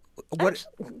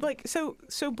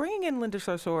 So bringing in Linda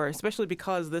Sarsour, especially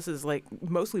because this is like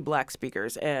mostly Black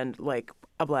speakers and like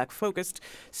a Black focused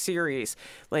series,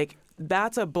 like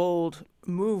that's a bold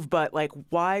move. But like,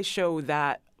 why show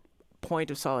that point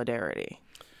of solidarity?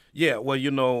 Yeah, well,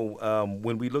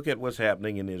 when we look at what's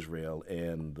happening in Israel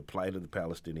and the plight of the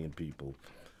Palestinian people,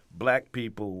 Black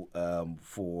people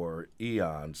for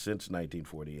eons, since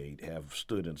 1948, have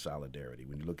stood in solidarity.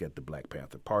 When you look at the Black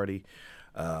Panther Party,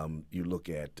 you look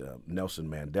at Nelson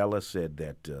Mandela said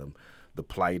that the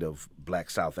plight of Black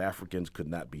South Africans could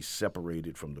not be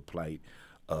separated from the plight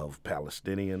of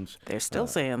Palestinians. They're still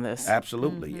saying this.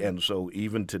 Absolutely. Mm-hmm. And so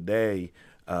even today,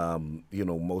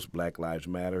 most Black Lives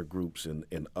Matter groups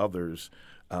and others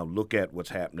look at what's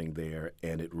happening there,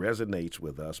 and it resonates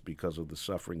with us because of the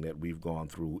suffering that we've gone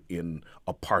through in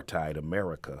apartheid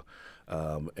America.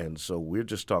 And so we're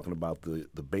just talking about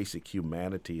the basic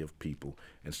humanity of people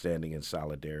and standing in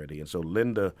solidarity. And so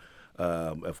Linda,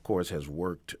 of course, has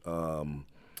worked,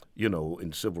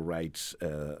 in civil rights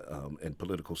and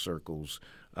political circles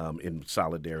in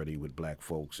solidarity with Black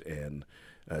folks, and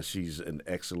she's an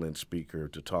excellent speaker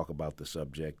to talk about the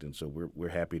subject, and so we're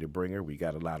happy to bring her. We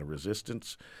got a lot of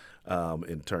resistance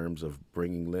in terms of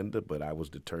bringing Linda, but I was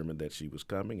determined that she was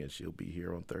coming, and she'll be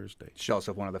here on Thursday. She's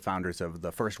also one of the founders of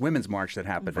the first Women's March that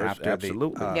happened after the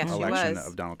election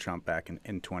of Donald Trump back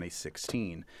in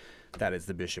 2016. That is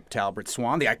the Bishop Talbert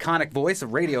Swan, the iconic voice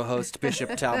of radio host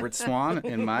Bishop Talbert Swan,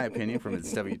 in my opinion, from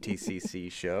his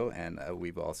WTCC show. And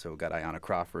we've also got Ayanna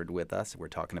Crawford with us. We're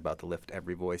talking about the Lift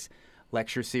Every Voice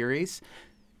lecture series.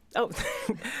 Oh,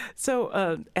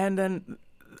 and then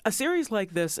a series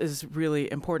like this is really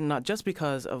important, not just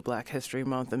because of Black History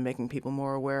Month and making people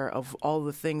more aware of all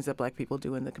the things that Black people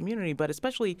do in the community, but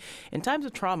especially in times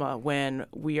of trauma when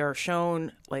we are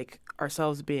shown like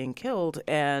ourselves being killed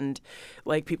and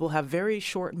like people have very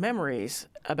short memories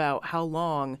about how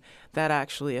long that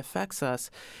actually affects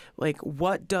us. Like,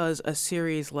 what does a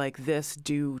series like this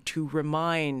do to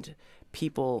remind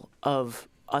people of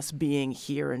us being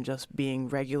here and just being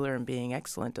regular and being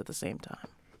excellent at the same time?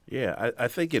 Yeah, I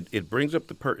think it brings up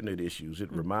the pertinent issues.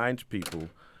 It reminds people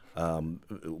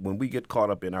when we get caught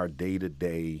up in our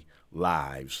day-to-day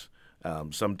lives,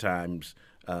 sometimes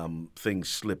things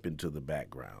slip into the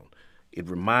background. It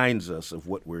reminds us of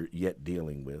what we're yet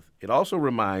dealing with. It also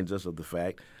reminds us of the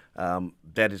fact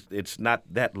that it's not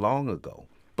that long ago,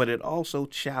 but it also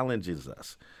challenges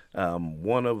us.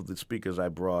 One of the speakers I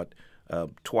brought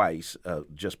twice,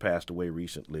 just passed away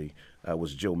recently,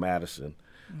 was Joe Madison.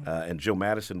 And Joe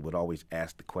Madison would always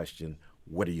ask the question,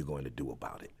 what are you going to do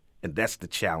about it? And that's the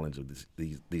challenge of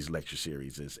these lecture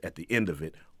series is, at the end of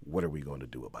it, what are we going to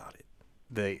do about it?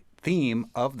 The theme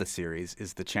of the series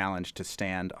is the challenge to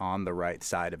stand on the right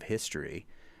side of history.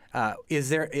 How is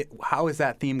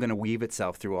that theme going to weave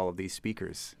itself through all of these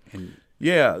speakers?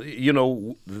 Yeah,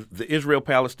 the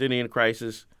Israel-Palestinian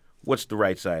crisis, what's the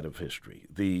right side of history?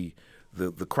 The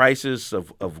crisis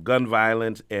of gun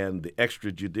violence and the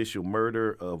extrajudicial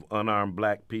murder of unarmed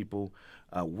Black people,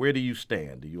 where do you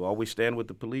stand? Do you always stand with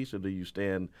the police, or do you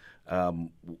stand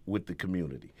with the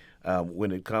community?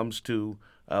 When it comes to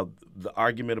the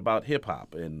argument about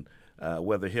hip-hop and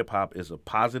whether hip-hop is a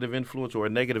positive influence or a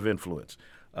negative influence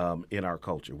in our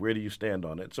culture, where do you stand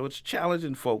on it? So it's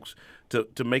challenging folks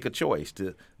to make a choice,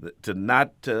 to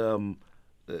not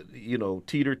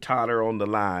teeter-totter on the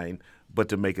line, but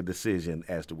to make a decision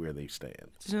as to where they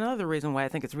stand. It's another reason why I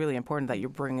think it's really important that you're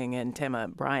bringing in Tema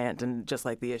Bryant, and just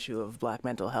like the issue of Black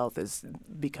mental health is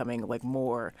becoming like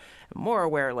more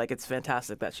aware. Like, it's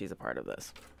fantastic that she's a part of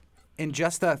this. In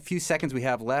just a few seconds we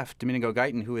have left, Domenico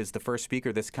Guyton, who is the first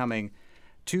speaker this coming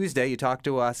Tuesday, you talked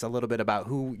to us a little bit about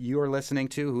who you're listening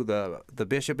to, who the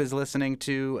bishop is listening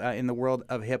to in the world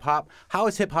of hip-hop. How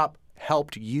has hip-hop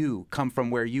helped you come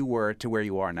from where you were to where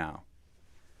you are now?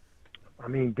 I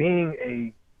mean, being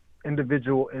a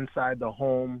individual inside the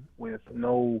home with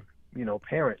no,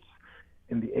 parents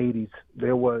in the 80s,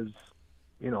 there was,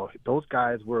 those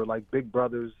guys were like big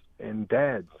brothers and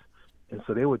dads. And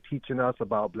so they were teaching us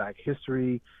about Black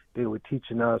history. They were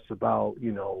teaching us about,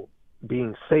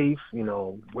 being safe,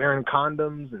 wearing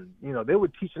condoms. And, they were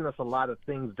teaching us a lot of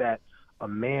things that a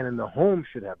man in the home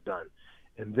should have done.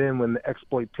 And then when the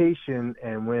exploitation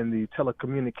and when the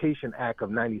Telecommunication Act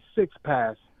of 96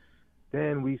 passed,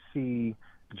 then we see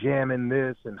jamming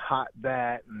this and hot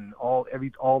that and all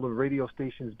the radio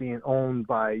stations being owned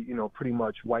by, pretty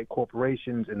much white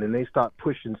corporations. And then they start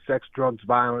pushing sex, drugs,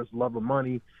 violence, love of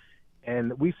money.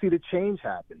 And we see the change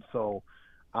happen. So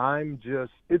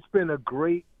it's been a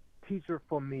great teacher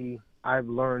for me. I've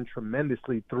learned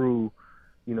tremendously through,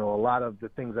 a lot of the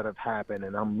things that have happened,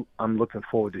 and I'm looking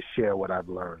forward to share what I've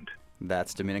learned.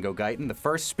 That's Domingo Guyton, the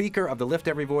first speaker of the Lift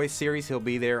Every Voice series. He'll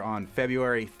be there on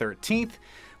February 13th.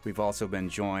 We've also been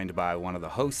joined by one of the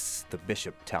hosts, the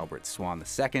Bishop Talbert Swan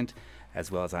II,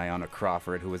 as well as Ayanna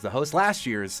Crawford, who was the host last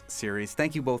year's series.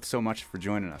 Thank you both so much for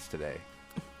joining us today.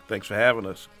 Thanks for having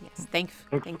us. Yes, thanks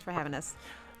for having us.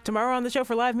 Tomorrow on the show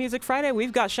for Live Music Friday,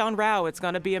 we've got Sean Rao. It's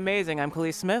going to be amazing. I'm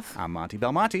Khalees Smith. I'm Monty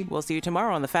Belmonte. We'll see you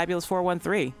tomorrow on the Fabulous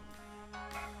 413.